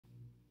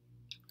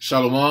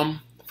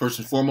Shalom. First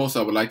and foremost,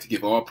 I would like to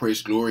give all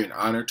praise, glory, and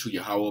honor to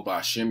Yahweh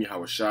Ba'Hashem,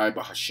 Yahweh Shai,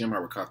 Ba'Hashem,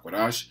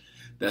 Harakak.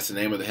 That's the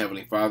name of the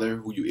Heavenly Father,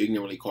 who you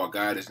ignorantly call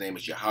God. His name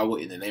is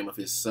Yahweh. In the name of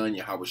His Son,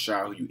 Yahweh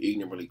Shai, who you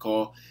ignorantly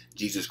call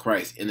Jesus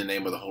Christ. In the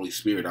name of the Holy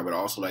Spirit, I would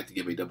also like to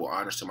give a double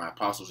honors to my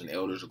apostles and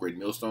elders of Great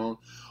Millstone,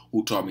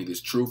 who taught me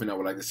this truth. And I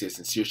would like to say a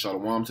sincere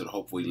shalom to the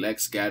hopeful elect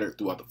scattered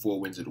throughout the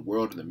four winds of the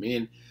world, and the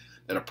men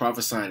that are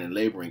prophesying and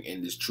laboring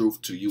in this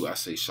truth. To you, I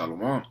say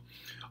shalom.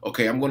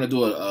 Okay, I'm going to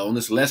do on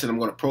this lesson, I'm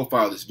going to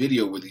profile this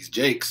video where these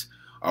Jakes,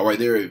 all right,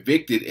 they're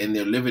evicted and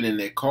they're living in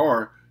their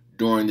car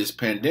during this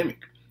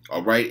pandemic,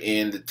 all right,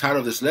 and the title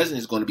of this lesson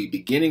is going to be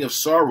Beginning of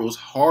Sorrows,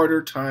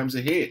 Harder Times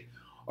Ahead,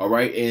 all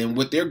right, and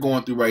what they're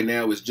going through right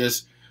now is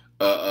just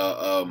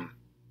a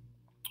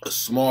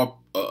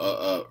small,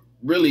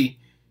 really,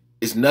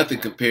 it's nothing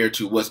compared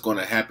to what's going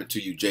to happen to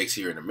you Jakes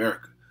here in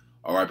America,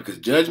 all right, because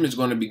judgment is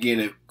going to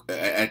begin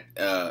at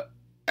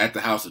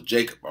the house of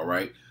Jacob, all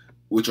right,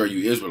 which are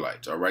you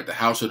Israelites, all right? The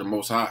house of the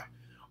Most High,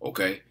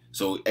 okay?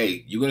 So,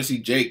 hey, you're going to see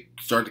Jake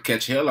start to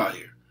catch hell out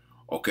here,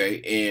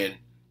 okay? And,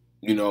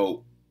 you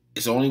know,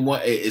 it's only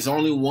one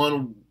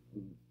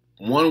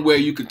way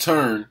you can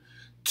turn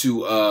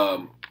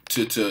to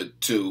give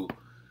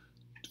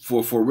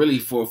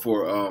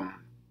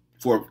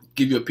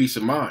you a peace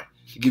of mind,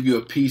 give you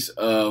a piece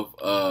of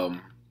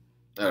not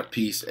a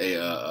piece,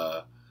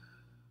 a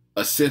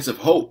sense of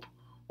hope,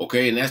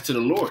 okay? And that's to the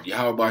Lord,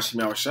 Yahweh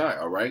Ba'Hashem Yahweh Shai,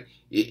 all right?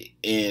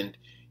 And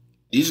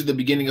these are the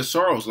beginning of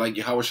sorrows, like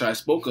Yahweh Shai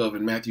spoke of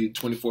in Matthew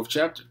 24th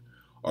chapter.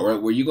 All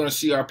right, where you're going to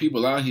see our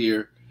people out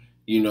here,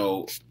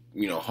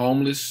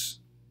 homeless,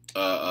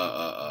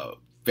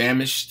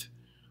 famished,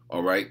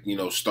 all right,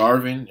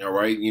 starving, all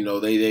right,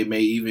 they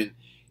may even,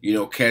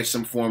 catch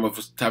some form of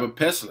type of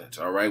pestilence,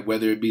 all right,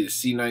 whether it be the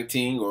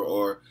C-19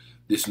 or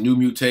this new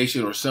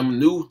mutation or some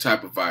new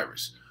type of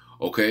virus.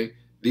 Okay,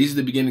 these are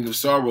the beginning of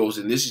sorrows,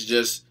 and this is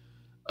just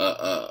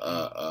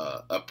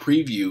a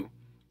preview.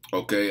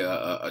 Okay,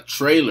 a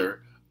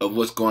trailer of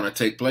what's going to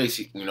take place,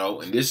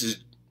 and this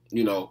is,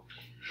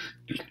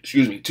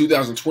 excuse me,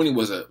 2020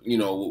 was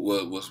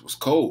was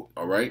cold,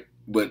 all right,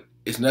 but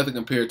it's nothing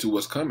compared to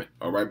what's coming,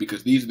 all right,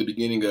 because these are the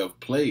beginning of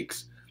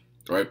plagues,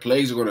 all right.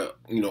 Plagues are going to,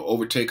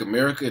 overtake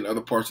America and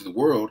other parts of the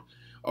world,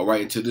 all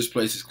right, until this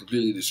place is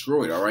completely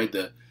destroyed, all right.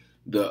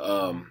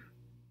 The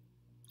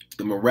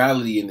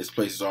morality in this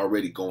place is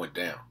already going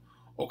down,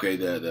 okay.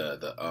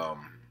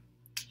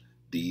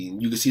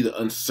 You can see the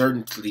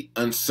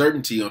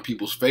uncertainty on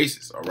people's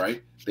faces. All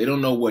right, they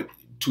don't know what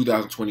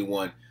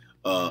 2021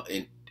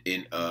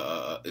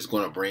 is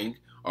going to bring.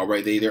 All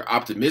right, they're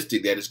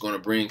optimistic that it's going to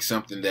bring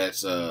something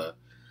that's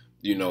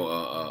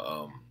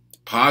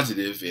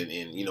positive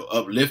and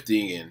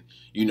uplifting, and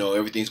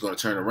everything's going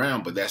to turn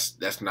around. But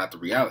that's not the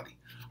reality.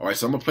 All right,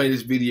 so I'm gonna play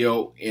this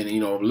video, and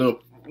a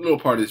little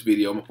part of this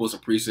video, I'm gonna put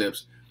some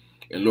precepts,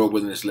 and Lord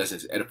willing, this lesson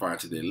is edifying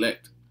to the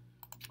elect.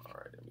 All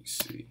right, let me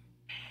see.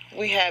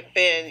 We have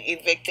been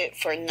evicted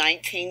for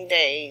 19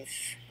 days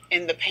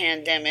in the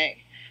pandemic,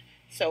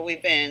 so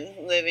we've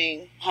been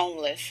living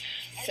homeless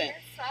since.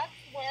 I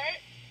don't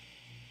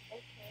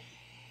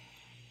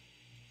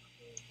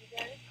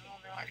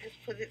know, I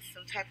just put it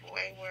some type of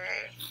way where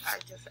I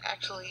just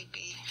actually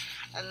be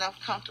enough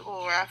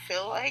comfortable where I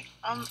feel like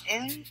I'm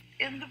in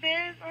the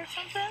bed or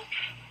something.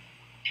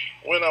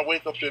 When I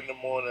wake up in the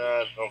morning,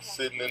 I'm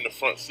sitting in the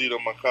front seat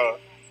of my car.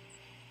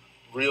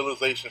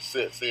 Realization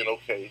sets in,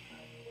 okay,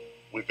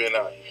 we've been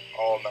out here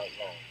all night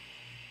long.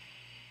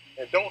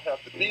 And don't have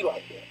to be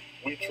like that.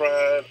 We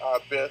tried our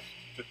best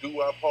to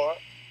do our part,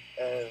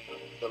 and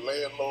the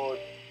landlord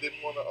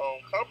didn't want to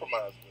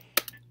compromise with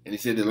it. And he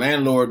said the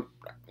landlord,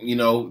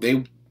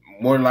 they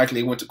more than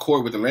likely went to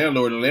court with the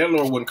landlord. The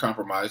landlord wasn't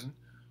compromising,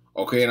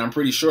 okay? And I'm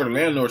pretty sure the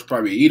landlord's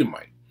probably an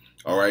Edomite,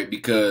 all right?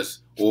 Because,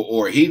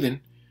 or a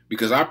heathen,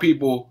 because our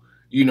people,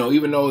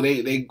 even though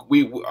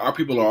our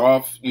people are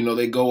off,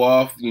 they go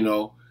off,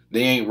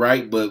 they ain't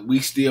right, but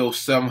we still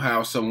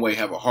somehow, some way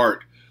have a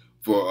heart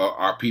for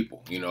our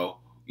people. Even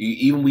though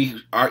we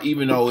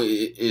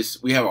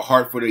have a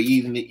heart for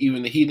even the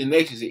heathen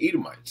nations, the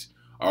Edomites.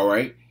 All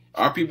right,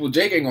 our people,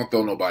 Jake ain't gonna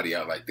throw nobody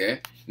out like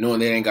that, knowing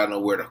they ain't got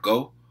nowhere to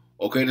go.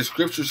 Okay, the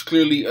scriptures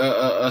clearly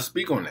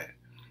speak on that.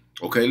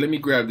 Okay, let me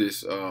grab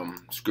this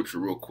scripture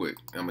real quick.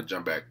 I'm gonna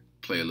jump back,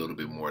 play a little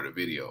bit more of the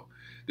video.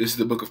 This is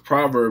the book of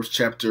Proverbs,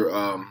 chapter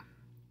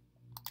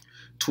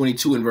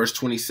 22 and verse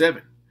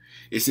 27.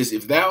 It says,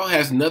 if thou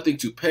hast nothing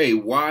to pay,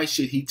 why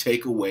should he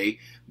take away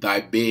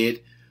thy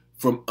bed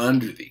from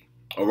under thee?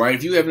 All right.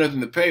 If you have nothing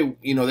to pay,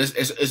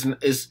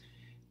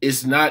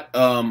 it's not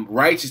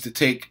righteous to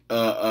take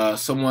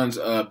someone's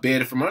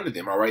bed from under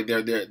them. All right.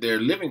 Their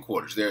living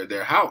quarters,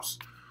 their house.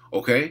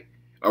 Okay.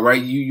 All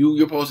right. You're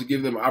supposed to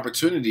give them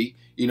opportunity,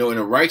 in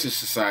a righteous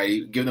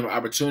society, give them an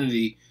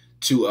opportunity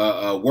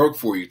to work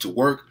for you, to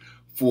work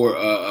for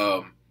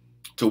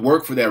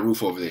that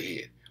roof over their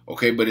head.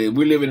 Okay, but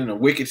we're living in a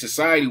wicked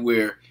society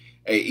where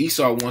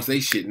Esau wants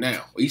their shit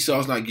now.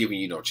 Esau's not giving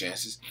you no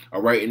chances.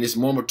 All right, and this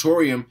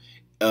moratorium,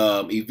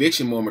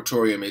 eviction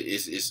moratorium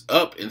is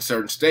up in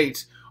certain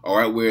states. all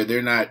right, where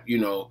they're not, you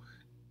know,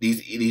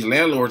 these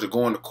landlords are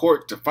going to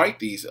court to fight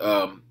these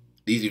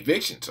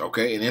evictions,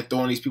 okay, and they're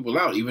throwing these people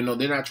out, even though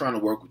they're not trying to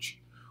work with you,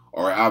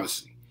 all right,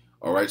 obviously,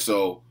 all right.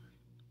 So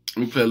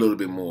let me play a little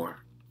bit more.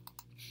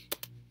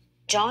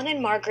 John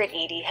and Margaret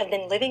Eady have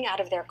been living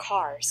out of their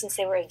car since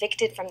they were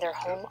evicted from their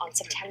home on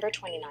September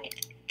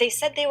 29th. They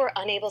said they were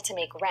unable to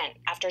make rent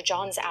after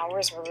John's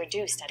hours were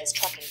reduced at his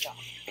trucking job.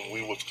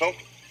 We was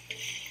comfortable.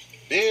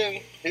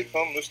 Then here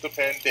comes Mr.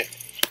 Pandemic.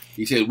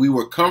 He said we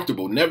were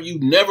comfortable. You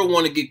never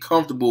want to get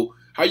comfortable.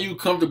 How you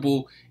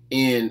comfortable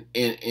in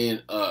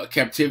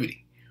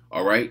captivity?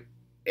 All right.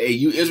 Hey,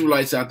 you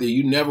Israelites out there,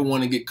 you never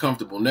want to get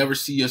comfortable. Never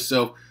see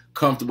yourself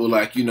comfortable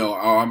like, you know,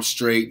 oh, I'm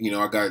straight. You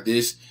know, I got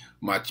this.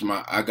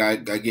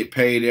 I get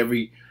paid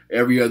every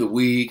other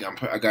week.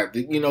 I got,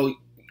 you know,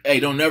 hey,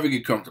 don't never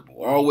get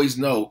comfortable. Always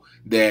know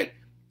that,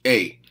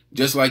 hey,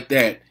 just like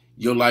that,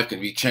 your life can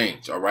be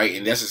changed. All right.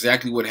 And that's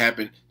exactly what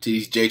happened to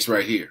these Jakes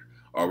right here.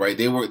 All right.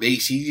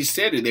 She just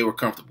said that they were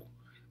comfortable.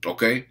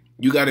 Okay.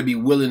 You got to be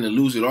willing to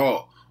lose it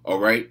all. All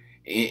right.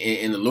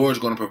 And the Lord's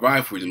going to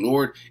provide for you. The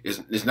Lord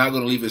is not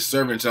going to leave his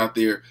servants out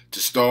there to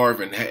starve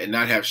and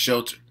not have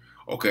shelter.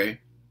 Okay.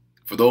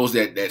 For those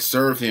that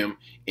serve him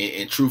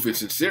in truth and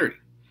sincerity.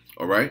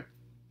 All right.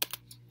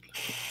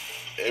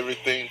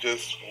 Everything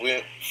just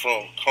went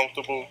from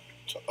comfortable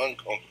to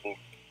uncomfortable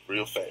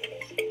real fast.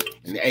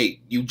 And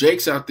hey, you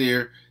Jakes out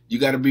there, you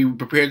got to be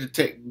prepared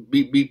to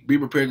be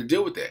prepared to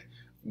deal with that.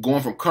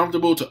 Going from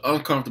comfortable to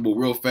uncomfortable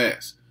real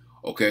fast.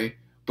 Okay.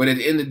 But at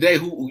the end of the day,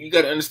 you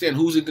got to understand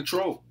who's in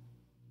control.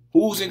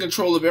 Who's in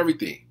control of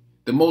everything?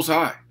 The Most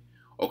High.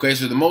 Okay.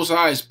 So the Most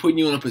High is putting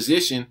you in a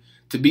position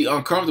to be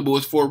uncomfortable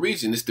is for a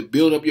reason. It's to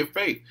build up your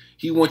faith.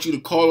 He wants you to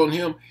call on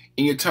him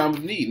in your time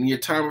of need, in your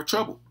time of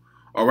trouble.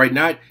 All right,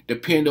 not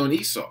depend on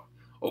Esau.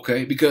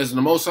 Okay, because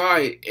the Most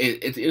High,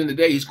 at the end of the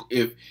day,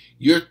 if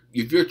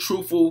you're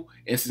truthful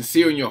and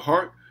sincere in your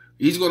heart,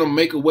 He's going to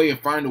make a way and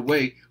find a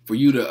way for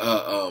you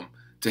to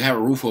have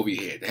a roof over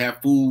your head, to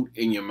have food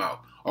in your mouth.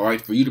 All right,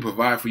 for you to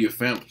provide for your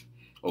family.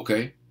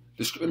 Okay,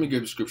 let me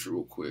give the scripture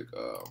real quick.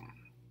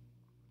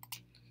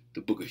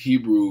 The book of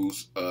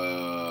Hebrews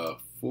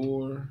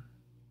 4.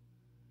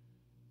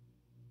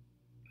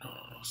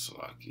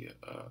 Salakia.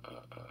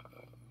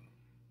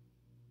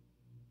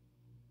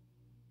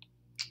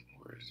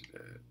 Where is it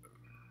at?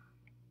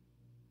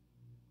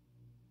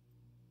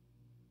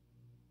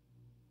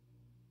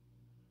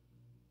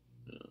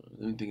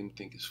 Let me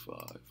think it's 5.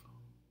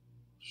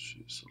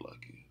 Shit,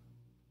 Salakia.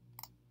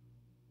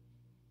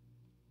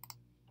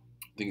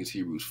 I think it's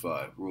Hebrews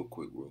 5. Real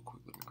quick. Let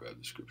me grab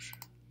the scripture.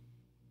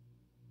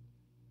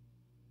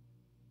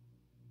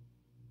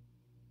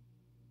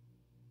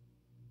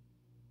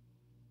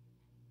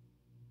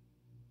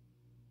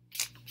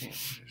 Damn,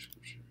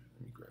 scripture.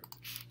 Let me grab it.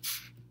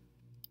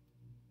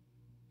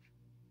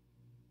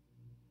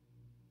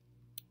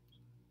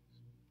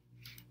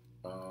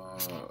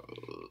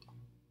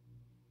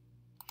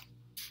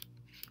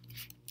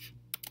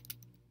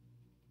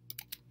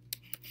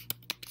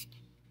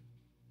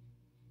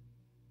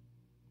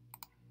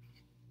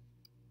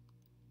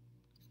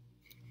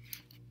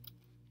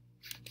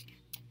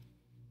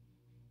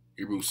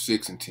 Hebrews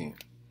 6 and 10.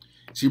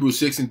 It's Hebrews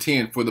 6 and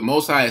 10. For the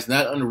Most High is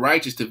not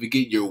unrighteous to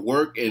forget your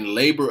work and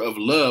labor of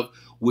love,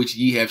 which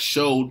ye have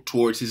showed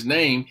towards his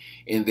name,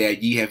 and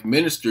that ye have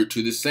ministered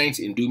to the saints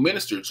and do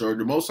minister. So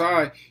the Most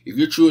High, if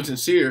you're true and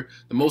sincere,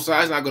 the Most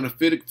High is not going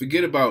to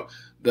forget about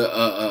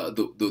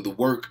the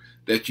work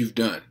that you've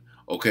done.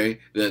 Okay,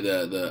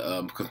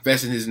 the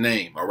confessing his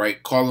name. All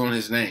right, calling on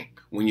his name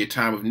when your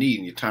time of need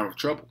and your time of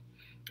trouble.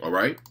 All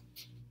right.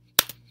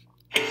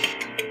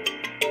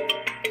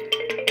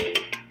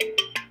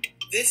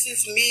 This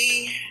is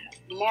me,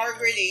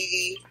 Margaret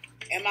Eady,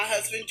 and my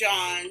husband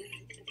John.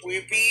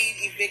 We're being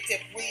evicted.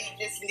 We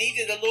just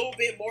needed a little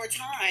bit more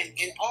time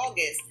in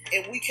August,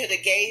 and we could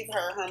have gave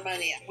her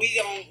money. We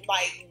don't,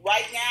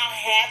 right now,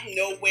 have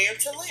nowhere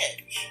to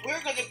live.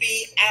 We're going to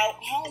be out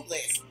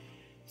homeless.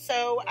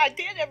 So I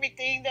did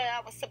everything that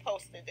I was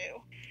supposed to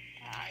do.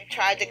 I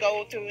tried to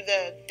go through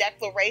the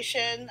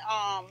declaration,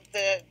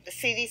 the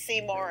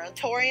CDC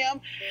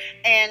moratorium,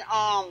 and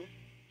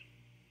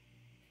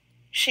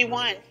she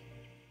won.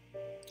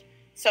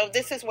 So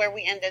this is where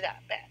we ended up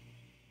at.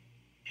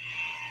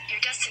 Your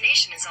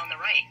destination is on the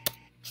right.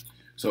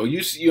 So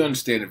you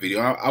understand the video.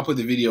 I'll put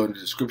the video in the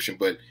description.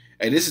 But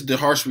hey, this is the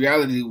harsh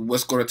reality of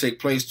what's going to take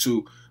place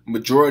to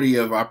majority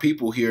of our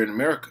people here in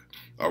America.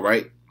 All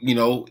right, you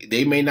know,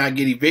 they may not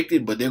get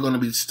evicted, but they're going to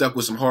be stuck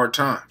with some hard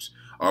times.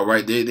 All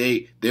right,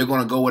 they're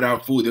going to go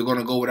without food. They're going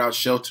to go without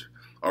shelter.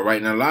 All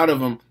right, and a lot of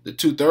them, the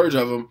 2/3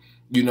 of them,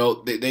 you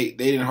know, they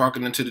didn't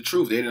hearken unto the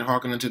truth. They didn't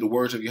hearken unto the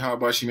words of Yahweh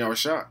Bashim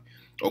Yahushua.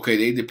 Okay,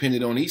 they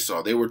depended on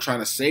Esau. They were trying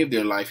to save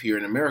their life here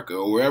in America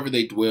or wherever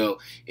they dwell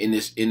in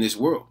this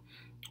world.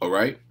 All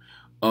right.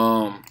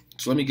 So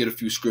let me get a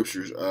few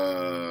scriptures.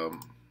 I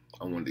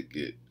wanted to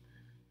get,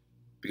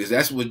 because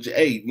that's what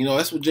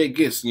that's what Jake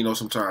gets. You know,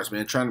 sometimes,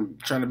 man, trying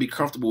to be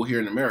comfortable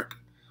here in America.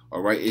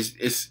 All right.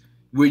 It's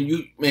when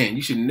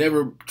you should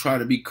never try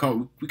to be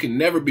we can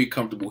never be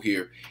comfortable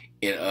here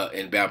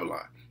in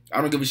Babylon.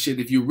 I don't give a shit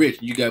if you're rich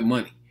and you got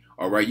money.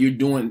 All right, you're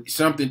doing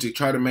something to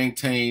try to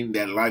maintain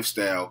that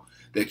lifestyle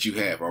that you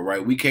have. All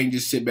right, we can't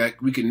just sit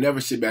back. We can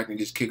never sit back and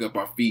just kick up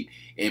our feet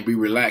and be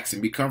relaxed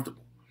and be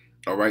comfortable.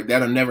 All right,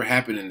 that'll never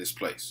happen in this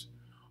place.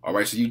 All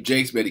right, so you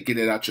Jakes better get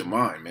that out your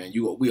mind, man.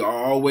 We're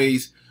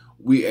always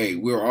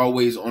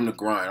on the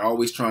grind,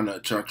 always trying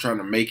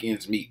to make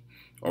ends meet.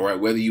 All right,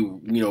 whether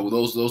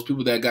those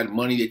people that got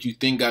money that you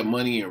think got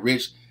money and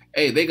rich,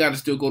 hey, they got to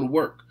still go to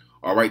work.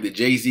 All right, the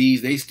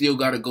Jay-Z's, they still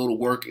got to go to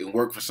work and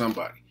work for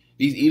somebody.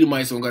 These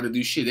Edomites don't got to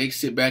do shit. They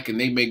sit back and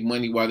they make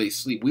money while they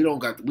sleep. We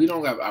don't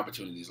have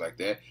opportunities like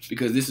that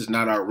because this is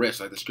not our rest,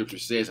 like the scripture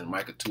says in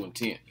Micah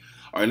 2:10.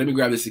 All right, let me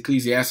grab this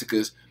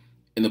Ecclesiasticus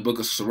in the book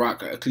of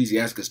Sirach,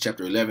 Ecclesiasticus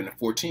chapter 11 and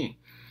 14.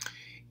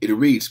 It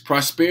reads,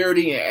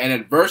 prosperity and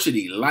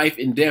adversity, life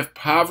and death,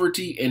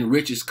 poverty and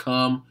riches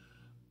come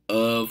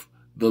of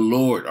the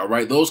Lord. All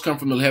right, those come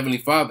from the Heavenly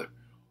Father.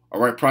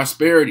 All right,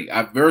 prosperity,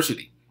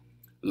 adversity,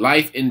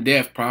 life and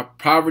death,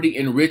 poverty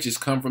and riches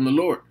come from the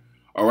Lord.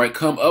 All right,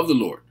 come of the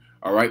Lord.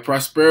 All right,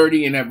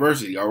 prosperity and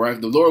adversity. All right,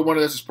 if the Lord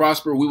wanted us to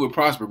prosper, we would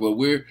prosper, but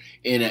we're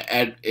in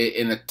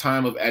a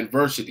time of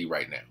adversity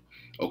right now.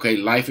 Okay,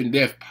 life and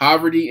death,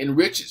 poverty and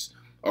riches.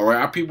 All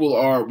right,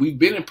 we've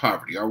been in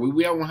poverty. All right,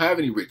 we don't have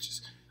any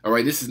riches. All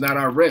right, this is not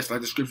our rest,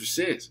 like the scripture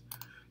says.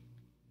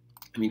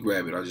 Let me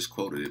grab it. I just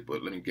quoted it,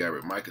 but let me grab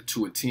it. Micah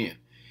 2:10.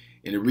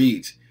 And it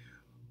reads,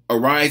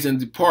 arise and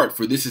depart,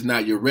 for this is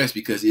not your rest,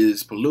 because it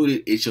is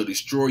polluted. It shall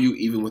destroy you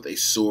even with a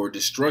sore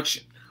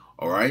destruction.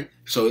 All right,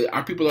 so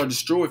our people are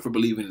destroyed for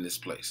believing in this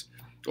place.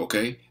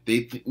 Okay,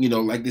 they,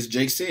 like this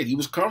Jake said, he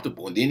was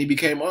comfortable and then he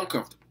became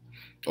uncomfortable.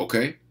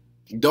 Okay,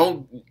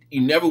 you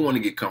never want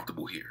to get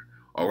comfortable here.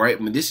 All right, I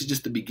mean, this is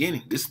just the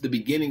beginning. This is the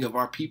beginning of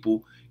our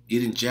people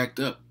getting jacked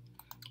up.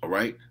 All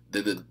right,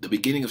 the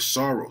beginning of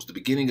sorrows, the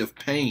beginning of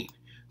pain,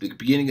 the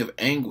beginning of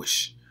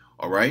anguish.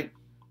 All right,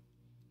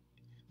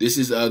 this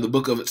is the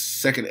book of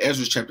 2nd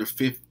Ezra chapter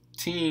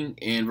 15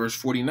 and verse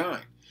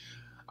 49.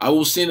 I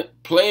will send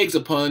plagues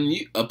upon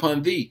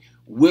thee,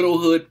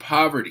 widowhood,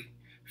 poverty,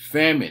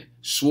 famine,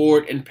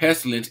 sword, and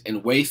pestilence,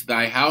 and waste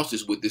thy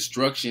houses with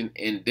destruction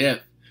and death.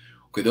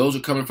 Okay, those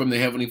are coming from the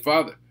Heavenly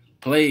Father.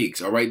 Plagues,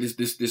 all right? This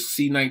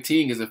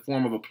C-19 is a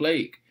form of a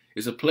plague.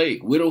 It's a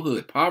plague.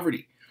 Widowhood,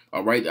 poverty,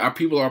 all right? Our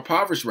people are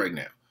impoverished right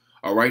now,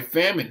 all right?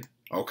 Famine,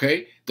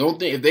 okay? Don't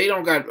think, if they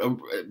don't got,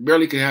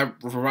 barely can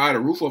provide a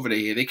roof over their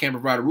head, they can't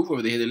provide a roof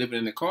over their head, they're living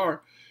in a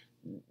car,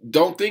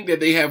 don't think that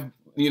they have,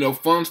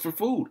 funds for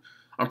food.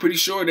 I'm pretty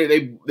sure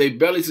that they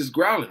bellies is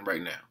growling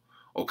right now,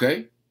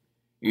 okay?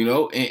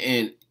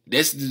 And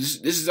this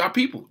is our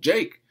people,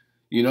 Jake.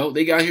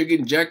 They got here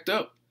getting jacked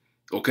up,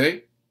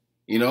 okay?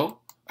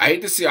 I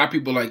hate to see our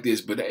people like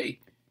this, but hey,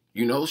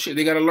 shit,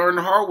 they got to learn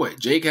the hard way.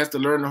 Jake has to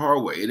learn the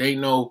hard way. It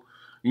ain't no,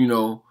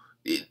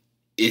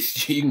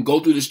 it's you can go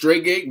through the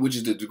straight gate, which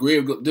is the degree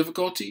of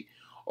difficulty,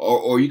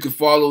 or you can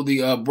follow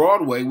the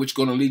broad way, which is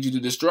going to lead you to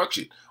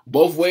destruction.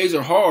 Both ways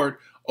are hard,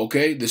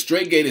 okay? The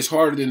straight gate is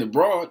harder than the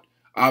broad,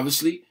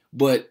 obviously,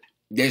 but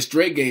that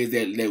straight gate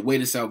is that way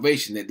to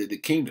salvation, that the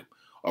kingdom,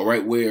 all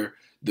right, where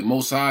the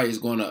Most High is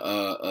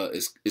gonna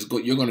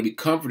you're gonna be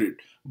comforted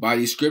by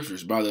these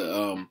scriptures, by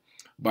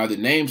the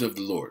names of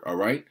the Lord, all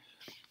right.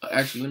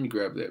 Actually, let me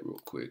grab that real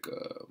quick,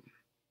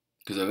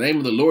 because the name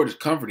of the Lord is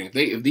comforting.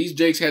 If these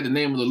Jakes had the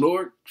name of the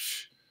Lord,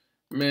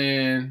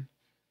 man,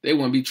 they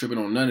wouldn't be tripping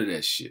on none of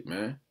that shit,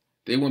 man.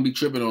 They wouldn't be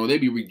tripping on.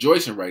 They'd be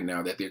rejoicing right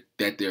now that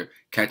they're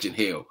catching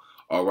hell.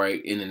 All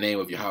right, in the name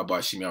of Yahweh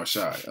Hashem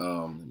Yahushai.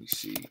 Let me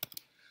see.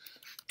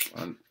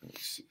 I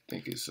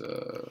think it's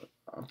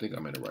I think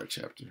I'm in the right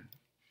chapter.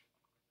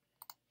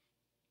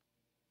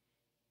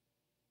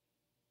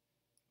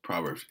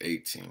 Proverbs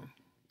 18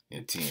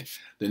 and 10.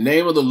 The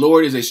name of the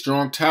Lord is a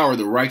strong tower.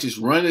 The righteous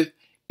runneth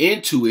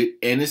into it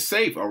and is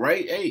safe. All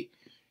right, hey,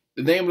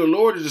 the name of the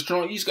Lord is a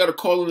strong. You just got to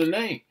call on the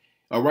name.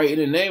 All right, in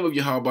the name of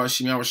Yahweh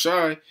Hashem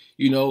Yahushai.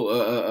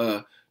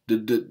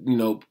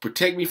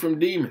 Protect me from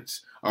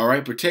demons. All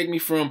right, protect me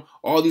from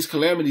all these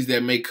calamities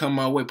that may come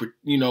my way.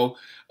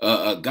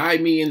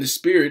 Guide me in the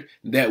spirit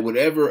that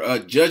whatever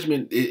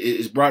judgment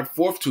is brought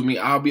forth to me,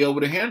 I'll be able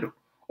to handle.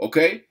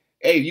 Okay,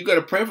 hey, you got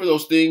to pray for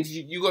those things.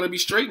 You're gonna be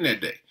straight in that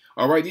day.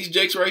 All right, these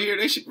Jakes right here,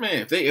 they should,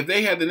 man. If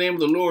they had the name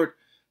of the Lord,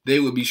 they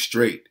would be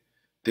straight.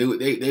 They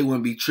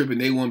wouldn't be tripping.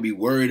 They wouldn't be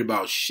worried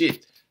about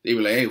shit. They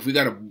were like, hey, if we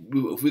gotta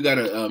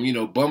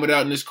bum it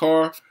out in this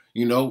car,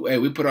 hey,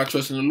 we put our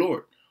trust in the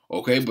Lord.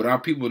 Okay, but our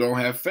people don't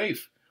have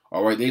faith.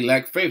 All right, they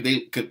lack faith.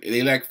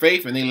 They lack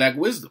faith and they lack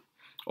wisdom.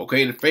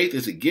 Okay, and faith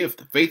is a gift.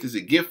 The faith is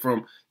a gift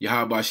from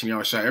Yahweh Hashem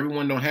Yahushai.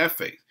 Everyone don't have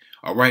faith.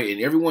 All right, and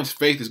everyone's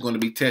faith is going to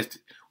be tested.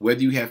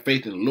 Whether you have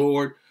faith in the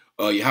Lord,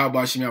 Yahweh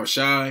Hashem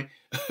Yahushai,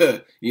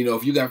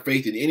 if you got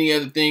faith in any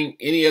other thing,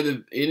 any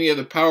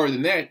other power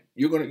than that,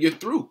 you're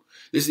through.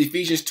 This is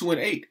Ephesians 2 and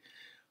 8.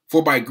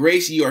 For by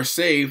grace ye are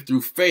saved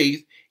through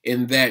faith,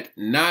 and that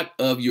not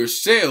of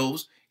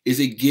yourselves is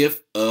a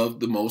gift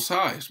of the Most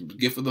High. It's a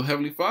gift of the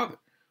Heavenly Father.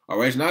 All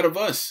right, it's not of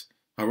us.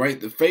 All right.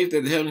 The faith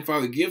that the Heavenly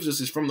Father gives us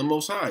is from the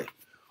Most High.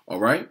 All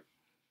right.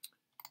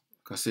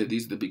 Like I said,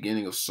 these are the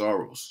beginning of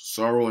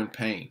sorrow and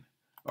pain.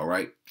 All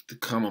right, to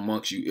come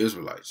amongst you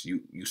Israelites,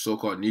 you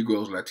so-called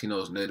Negroes,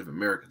 Latinos, Native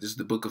Americans. This is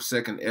the book of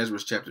 2nd Ezra,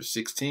 chapter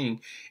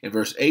 16 and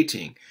verse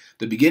 18.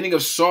 The beginning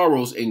of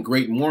sorrows and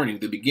great mourning,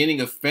 the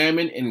beginning of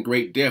famine and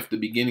great death, the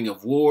beginning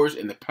of wars,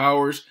 and the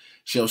powers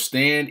shall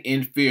stand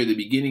in fear. The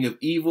beginning of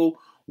evil,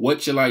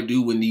 what shall I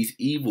do when these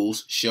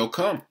evils shall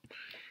come?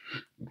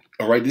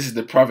 All right, this is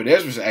the prophet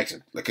Ezra's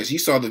action, because he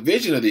saw the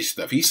vision of this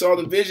stuff. He saw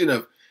the vision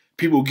of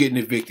people getting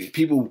evicted,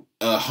 people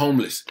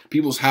homeless,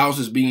 people's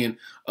houses being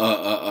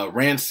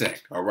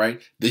ransacked. All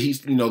right,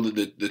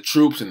 the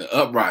troops and the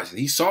uprising.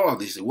 He saw all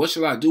this. What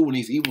shall I do when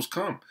these evils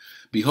come?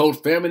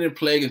 Behold, famine and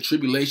plague and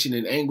tribulation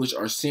and anguish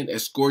are sent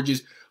as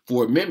scourges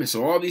for amendment.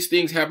 So all these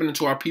things happening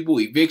to our people: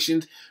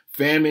 evictions,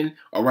 famine.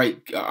 All right,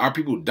 our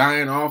people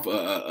dying off.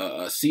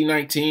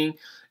 C-19,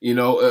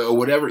 or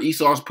whatever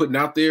Esau's putting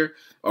out there.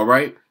 All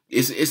right,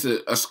 it's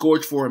a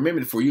scourge for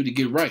amendment for you to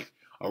get right.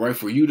 All right,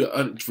 for you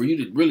to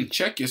really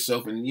check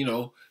yourself and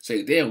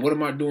say, damn, what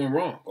am I doing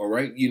wrong? All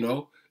right,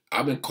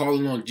 I've been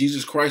calling on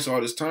Jesus Christ all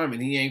this time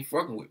and he ain't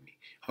fucking with me.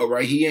 All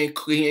right, he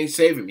ain't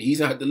saving me. He's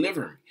not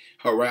delivering me.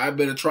 All right, I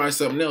better try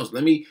something else.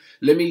 Let me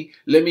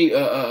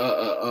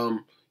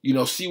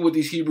see what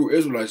these Hebrew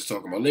Israelites are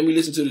talking about. Let me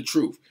listen to the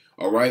truth.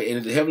 All right, and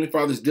if the Heavenly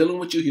Father is dealing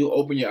with you, He'll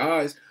open your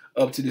eyes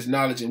up to this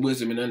knowledge and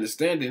wisdom and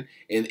understanding,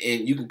 and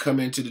you can come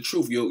into the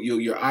truth.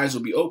 Your eyes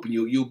will be open.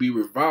 You'll be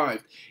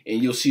revived,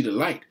 and you'll see the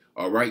light.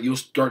 All right, you'll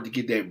start to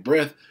get that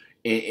breath,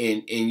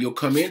 and you'll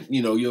come in.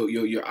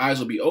 Your eyes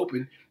will be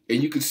open,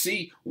 and you can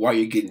see why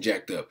you're getting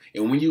jacked up.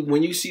 And when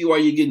you see why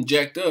you're getting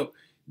jacked up,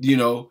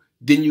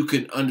 then you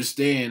can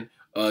understand.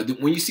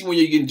 When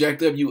you're getting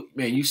jacked up,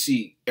 you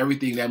see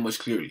everything that much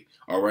clearly.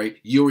 All right,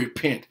 you'll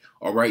repent.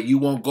 All right, you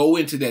won't go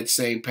into that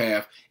same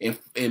path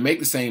and make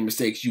the same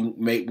mistakes you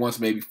made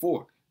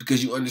before,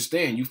 because you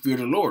understand. You fear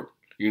the Lord.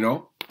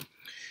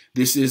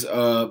 This is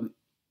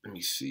let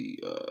me see.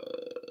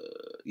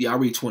 I'll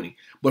read 20.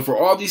 But for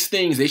all these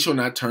things, they shall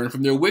not turn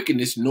from their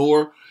wickedness,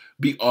 nor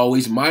be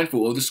always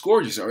mindful of the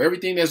scourges, or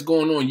everything that's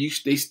going on.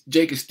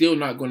 Jake is still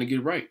not going to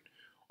get right.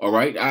 All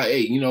right.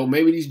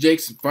 Maybe these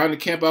Jakes find a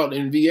camp out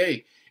in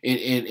VA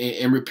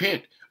and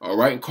repent. All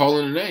right. And call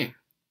in the name.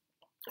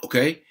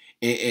 Okay.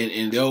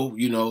 And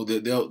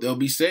they'll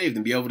be saved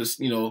and be able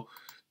to,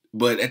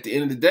 but at the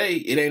end of the day,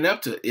 it ain't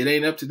up to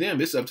them.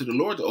 It's up to the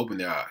Lord to open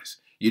their eyes.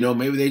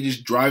 Maybe they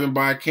just driving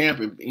by a camp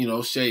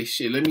and, say,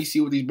 shit, let me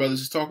see what these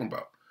brothers is talking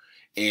about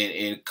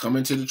and come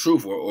into the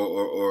truth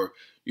or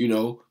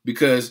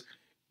because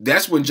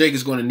that's when Jake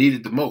is going to need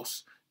it the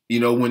most.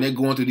 When they're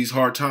going through these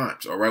hard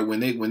times. All right. When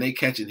they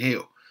catching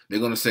hell, they're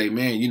going to say,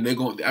 man,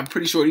 I'm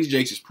pretty sure these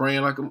Jakes is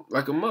praying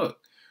like a mug.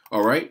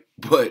 All right.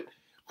 But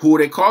who are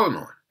they calling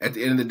on at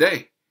the end of the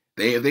day?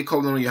 If they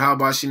calling on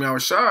Yahweh Hashem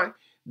Yahushai,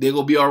 they're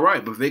going to be all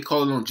right. But if they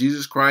calling on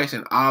Jesus Christ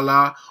and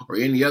Allah or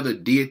any other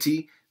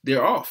deity,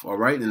 they're off. All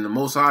right. And the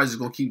Most High is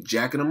going to keep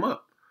jacking them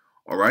up.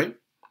 All right.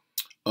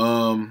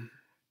 Let me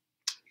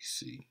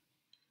see.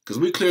 Because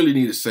we clearly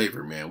need a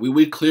savior, man.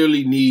 We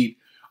clearly need,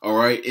 all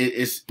right.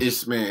 It's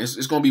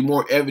going to be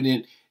more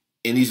evident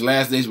in these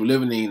last days we're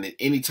living in than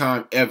any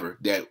time ever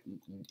that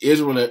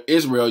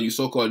Israel, you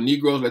so-called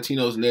Negroes,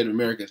 Latinos, and Native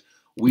Americans,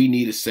 we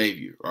need a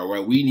savior. All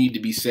right. We need to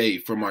be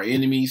saved from our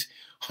enemies.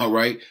 All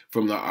right.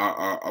 From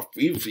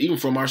even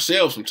from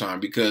ourselves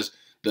sometimes, because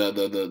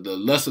the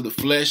lust of the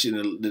flesh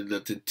and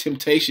the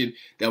temptation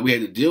that we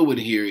had to deal with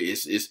here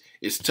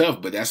is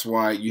tough. But that's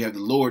why you have the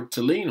Lord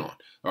to lean on.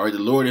 All right. The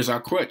Lord is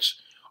our crutch.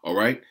 All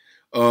right.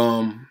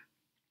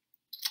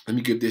 Let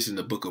me get this in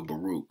the book of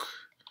Baruch.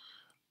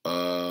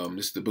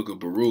 This is the book of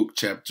Baruch,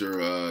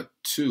 chapter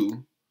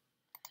 2.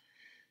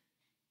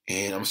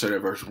 And I'm going to start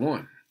at verse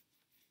 1.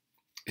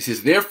 It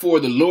says, therefore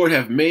the Lord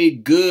hath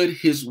made good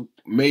his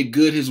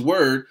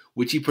word,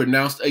 which he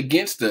pronounced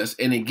against us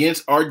and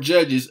against our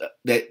judges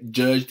that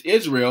judged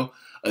Israel,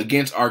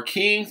 against our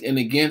kings and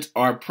against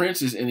our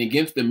princes and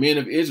against the men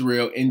of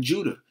Israel and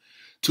Judah,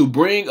 to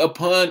bring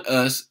upon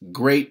us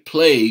great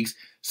plagues,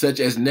 such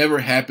as never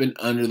happened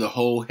under the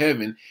whole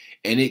heaven.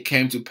 And it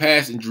came to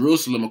pass in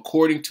Jerusalem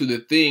according to the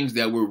things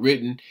that were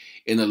written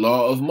in the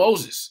law of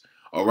Moses.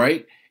 All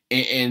right.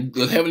 And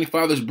the Heavenly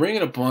Father is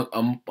bringing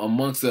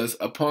among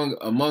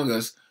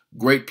us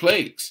great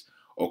plagues.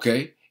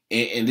 Okay.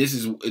 And this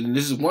is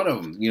one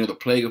of them, the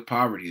plague of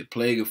poverty, the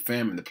plague of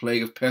famine, the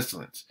plague of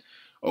pestilence.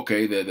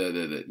 Okay.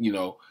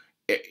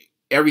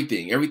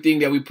 Everything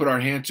that we put our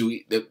hand to,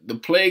 the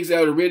plagues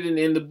that are written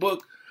in the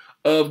book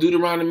of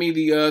Deuteronomy,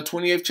 the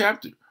 28th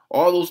chapter.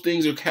 All those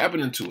things are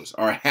happening to us,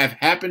 or have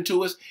happened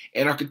to us,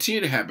 and are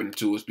continue to happen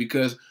to us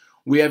because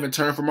we haven't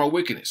turned from our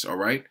wickedness. All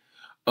right,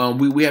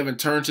 we haven't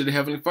turned to the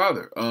Heavenly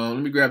Father. Let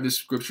me grab this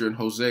scripture in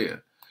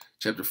Hosea,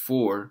 chapter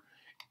 4,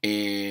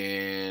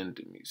 and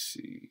let me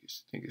see. I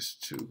think it's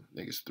 2. I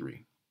think it's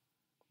 3.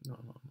 No.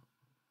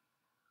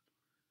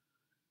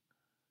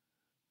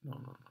 Let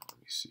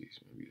me see.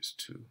 Maybe it's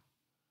 2.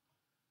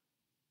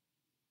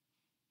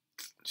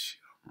 Shit,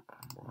 I'm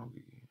wrong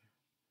again.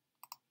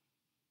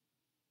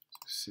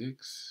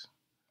 6.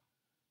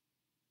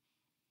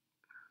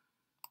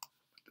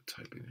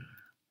 Type it in.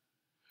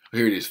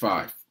 Here it is,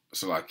 5.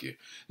 Salakia.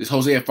 This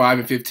Hosea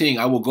 5:15.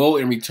 I will go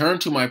and return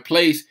to my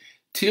place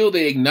till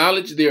they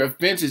acknowledge their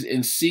offenses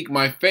and seek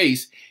my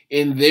face.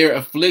 In their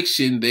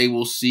affliction, they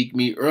will seek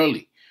me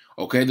early.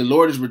 Okay, the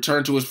Lord has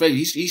returned to his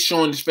face. He's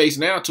showing his face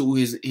now to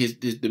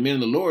the men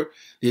of the Lord,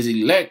 his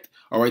elect,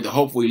 all right, the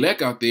hopeful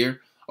elect out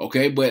there.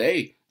 Okay, but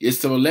hey, it's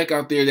some elect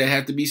out there that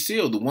have to be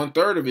sealed, the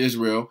 1/3 of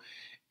Israel.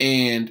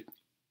 And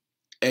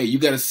hey, you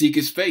got to seek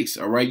his face,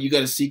 all right? You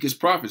got to seek his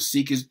prophets,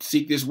 seek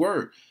this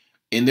word.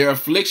 In their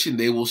affliction,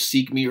 they will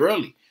seek me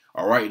early,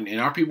 all right? And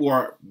our people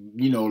are,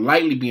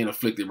 lightly being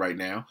afflicted right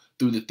now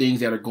through the things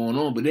that are going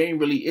on, but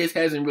it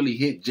hasn't really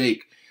hit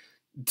Jake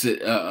to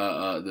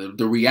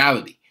the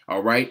reality,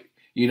 all right?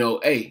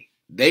 Hey,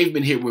 they've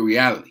been hit with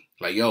reality.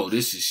 Like, yo,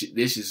 this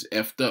is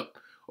effed up,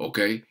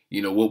 okay?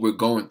 What we're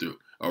going through,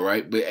 all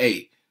right? But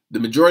hey, the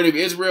majority of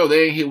Israel,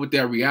 they ain't hit with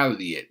that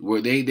reality yet,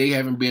 where they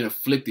haven't been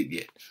afflicted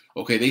yet.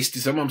 Okay,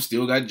 some of them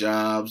still got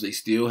jobs. They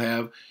still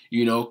have,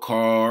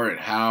 car and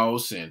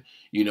house, and,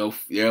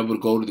 they're able to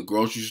go to the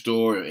grocery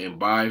store and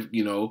buy,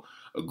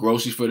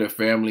 groceries for their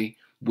family.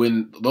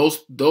 When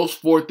those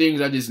 4 things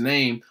I just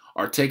named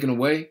are taken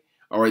away,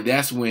 all right,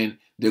 that's when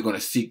they're going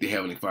to seek the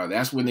Heavenly Father.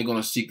 That's when they're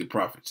going to seek the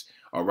prophets,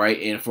 all right?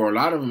 And for a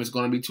lot of them, it's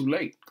going to be too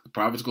late. The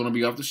prophet's going to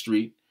be off the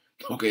street.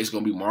 Okay, it's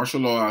going to be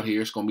martial law out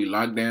here. It's going to be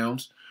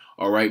lockdowns,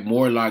 all right,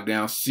 more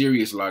lockdowns,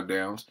 serious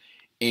lockdowns.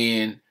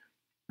 And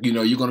you're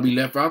going to be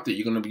left out there.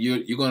 You're going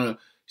to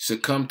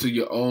succumb to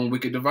your own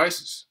wicked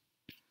devices.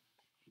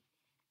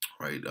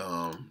 All right,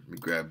 let me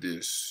grab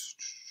this.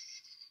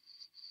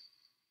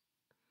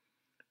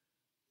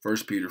 1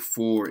 Peter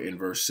 4 in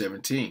verse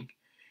 17.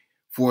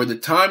 For the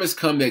time has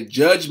come that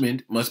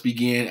judgment must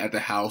begin at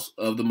the house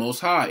of the Most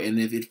High. And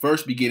if it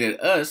first begin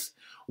at us,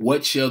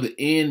 what shall the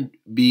end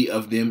be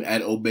of them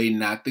that obey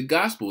not the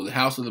gospel? The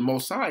house of the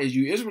Most High is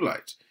you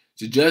Israelites.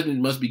 The judgment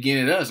must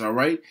begin at us, all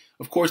right?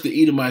 Of course,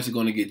 the Edomites are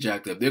going to get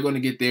jacked up. They're going to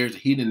get theirs. The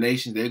heathen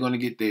nations, they're going to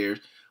get theirs.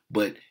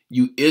 But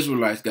you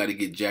Israelites got to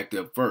get jacked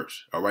up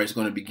first, all right? It's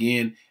going to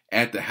begin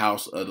at the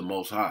house of the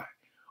Most High,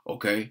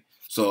 okay?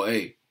 So,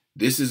 hey,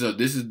 this is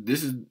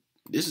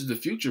the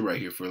future right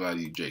here for a lot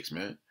of you jakes,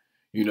 man.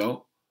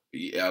 And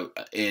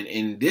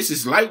this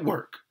is light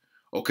work,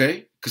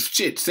 okay? Because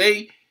shit,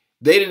 say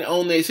they didn't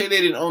own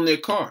their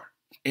car,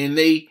 and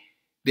the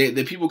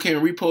people came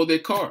and repoed their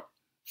car.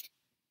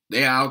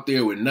 They're out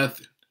there with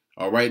nothing.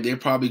 All right. They're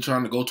probably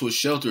trying to go to a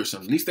shelter or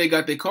something. At least they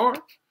got their car.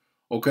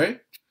 Okay.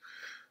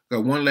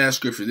 Got one last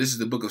scripture. This is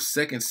the book of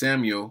 2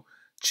 Samuel,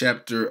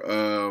 chapter,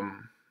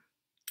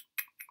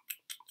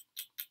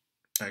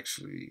 let me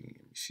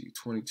see,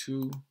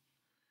 22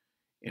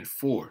 and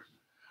 4.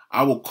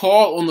 I will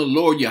call on the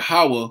Lord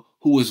Yahweh,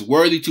 who is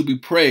worthy to be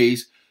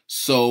praised,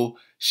 so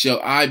shall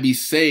I be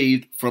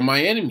saved from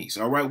my enemies.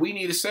 All right. We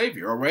need a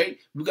savior. All right.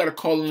 We got to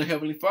call on the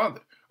Heavenly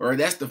Father. All right,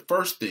 that's the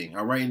first thing,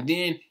 all right? And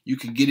then you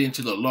can get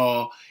into the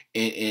law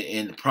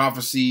and the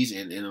prophecies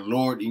and the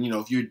Lord. And,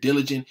 if you're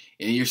diligent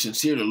and you're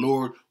sincere, the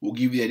Lord will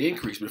give you that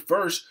increase. But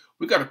first,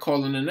 we got to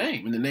call in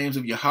the names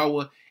of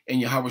Yahweh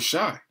and Yahweh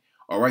Shai.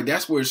 All right,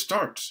 that's where it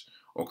starts,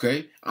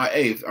 okay?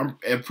 I'm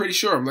pretty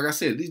sure, like I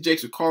said, these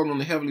jakes are calling on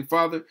the Heavenly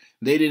Father.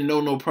 They didn't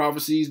know no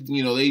prophecies.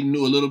 They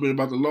knew a little bit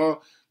about the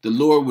law. The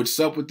Lord would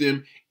sup with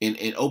them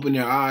and open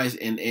their eyes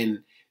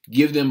and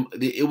give them.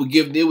 They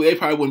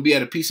probably wouldn't be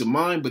at a peace of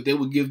mind, but they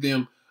would give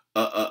them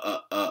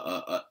a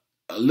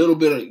little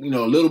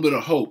bit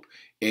of hope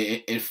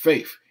and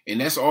faith,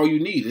 and that's all you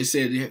need. They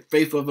said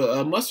faith of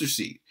a mustard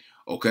seed.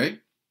 Okay,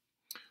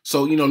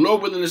 so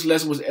Lord willing, this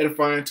lesson was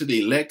edifying to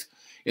the elect,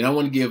 and I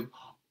want to give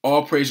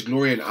all praise,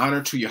 glory, and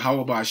honor to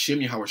Yahweh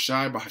Ba'Hashem, Yahweh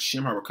Shai,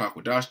 Ba'Hashem,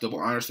 HaRakakwadash, double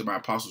honors to my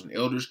apostles and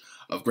elders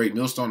of Great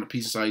Millstone, and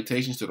peace and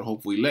salutations to the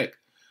hopeful elect.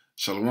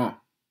 Shalom.